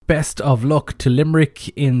best of luck to Limerick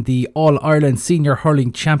in the All-Ireland Senior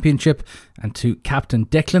Hurling Championship and to Captain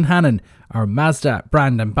Declan Hannon, our Mazda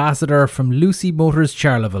brand ambassador from Lucy Motors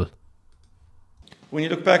Charleville. When you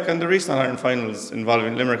look back on the recent All-Ireland finals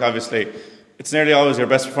involving Limerick, obviously, it's nearly always your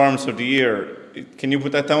best performance of the year. Can you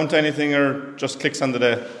put that down to anything or just clicks on the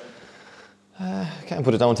day? I can't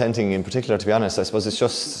put it down to anything in particular, to be honest. I suppose it's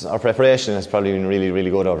just our preparation has probably been really,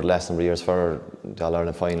 really good over the last number of years for the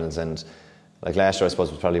All-Ireland finals, and like last year I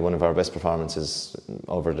suppose was probably one of our best performances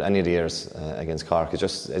over any of the years against Cork. It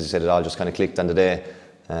just, as you said, it all just kind of clicked on the day.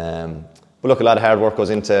 But look, a lot of hard work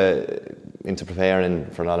goes into preparing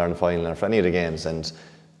for an All-Ireland final or for any of the games, and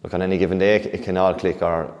look, on any given day it can all click,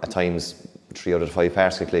 or at times 3 out of the 5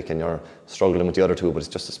 parts can click and you're struggling with the other 2, but it's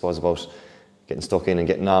just, I suppose, about getting stuck in and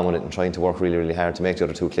getting on with it and trying to work really, really hard to make the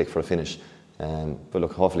other 2 click for a finish. But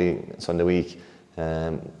look, hopefully Sunday week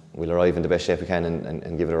we'll arrive in the best shape we can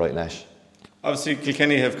and give it a right lash. Obviously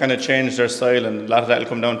Kilkenny have kind of changed their style, and a lot of that will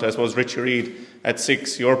come down to, I suppose, Richie Reid at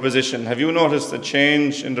 6, your position. Have you noticed a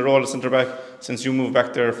change in the role of centre-back since you moved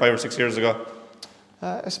back there 5 or 6 years ago?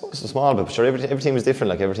 I suppose it's a small bit, but sure, every team is different.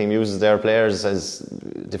 Like, every team uses their players as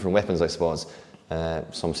different weapons, I suppose.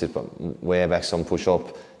 Some sit way back, some push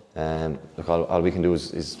up. Look, all we can do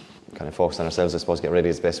is kind of focus on ourselves, I suppose, get ready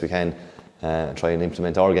as best we can, try and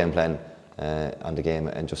implement our game plan on the game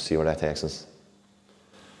and just see where that takes us.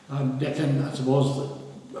 Declan, I suppose,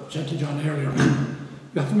 I said to John earlier,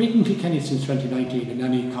 you have been meeting Kilkenny since 2019 in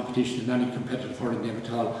any competition, in any competitive hurling game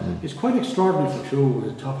at all. It's quite extraordinary for 2 of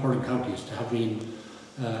the top hurling counties to have been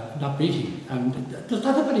not beating. And does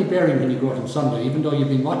that have any bearing when you go out on Sunday, even though you've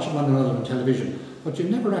been watching one another on television, but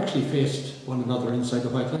you've never actually faced one another inside the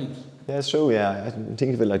white lines? Yeah, it's true, yeah. I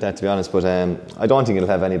think of it like that, to be honest, but I don't think it'll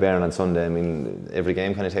have any bearing on Sunday. I mean, every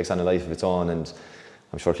game kind of takes on a life of its own, and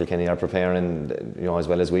I'm sure Kilkenny are preparing, as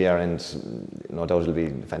well as we are, and no doubt it'll be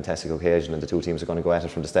a fantastic occasion, and the 2 teams are going to go at it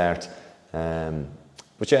from the start.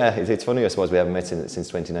 But yeah, it's funny, I suppose we haven't met since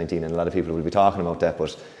 2019, and a lot of people will be talking about that,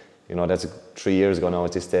 but that's 3 years ago now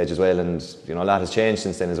at this stage as well, and a lot has changed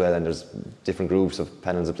since then as well, and there's different groups of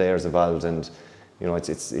panels of players involved, and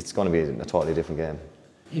it's going to be a totally different game.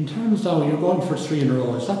 In terms of, you're going for 3 in a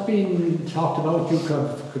row, has that been talked about?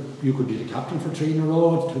 You could be the captain for 3 in a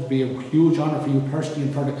row. It would be a huge honour for you personally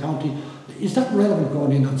and for the county. Is that relevant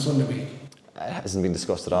going in on Sunday week? It hasn't been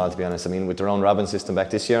discussed at all, to be honest. I mean, with the round robin system back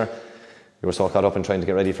this year, we were so caught up in trying to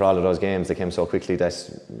get ready for all of those games. They came so quickly that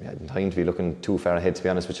we hadn't time to be looking too far ahead, to be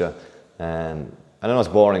honest with you. I know it's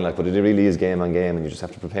boring, but it really is game on game, and you just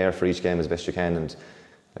have to prepare for each game as best you can, and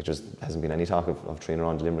there just hasn't been any talk of 3 in a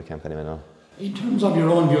row in the Limerick camp anyway now. In terms of your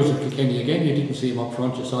own views of Kilkenny, again, you didn't see them up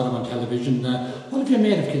front, you saw them on television. What have you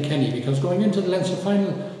made of Kilkenny? Because going into the Leinster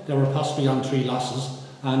final, they were possibly on 3 losses,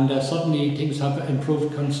 and suddenly things have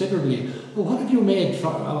improved considerably. Well, what have you made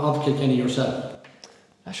of Kilkenny yourself?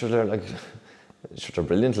 Sure, they're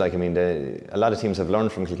brilliant. I mean, a lot of teams have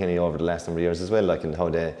learned from Kilkenny over the last number of years as well, and how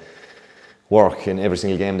they work in every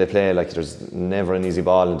single game they play. There's never an easy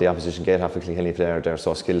ball in the opposition gate off a Kilkenny player. They're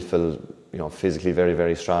so skillful, physically very,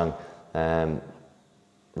 very strong.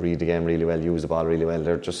 Read the game really well, use the ball really well.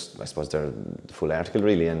 They're just, I suppose, they're the full article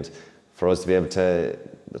really, and for us to be able to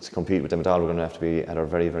compete with them at all, we're going to have to be at our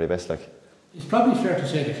very, very best. It's probably fair to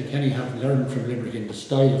say that Kilkenny have learned from Limerick in the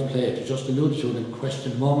style of play, to just allude to in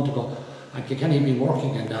question a moment ago, and Kilkenny have been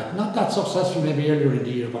working on that. Not that successful maybe earlier in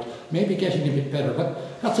the year, but maybe getting a bit better.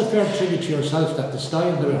 But that's a fair tribute to yourself, that the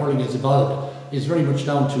style that hurling has evolved is very much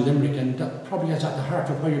down to Limerick, and that probably is at the heart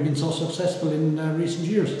of why you've been so successful in recent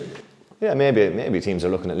years. Yeah, maybe teams are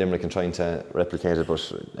looking at Limerick and trying to replicate it,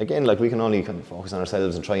 but again, we can only kind of focus on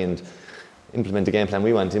ourselves and try and implement the game plan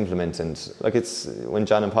we want to implement. And it's when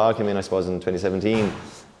John and Paul came in, I suppose, in 2017,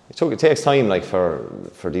 it takes time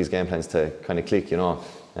for these game plans to kind of click,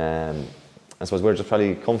 I suppose we're just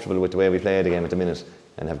probably comfortable with the way we play the game at the minute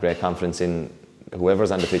and have great confidence in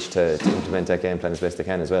whoever's on the pitch to implement that game plan as best they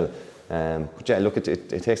can as well. But yeah, look,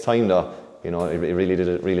 it takes time though. It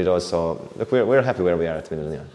really does. So look, we're happy where we are at the minute anyway.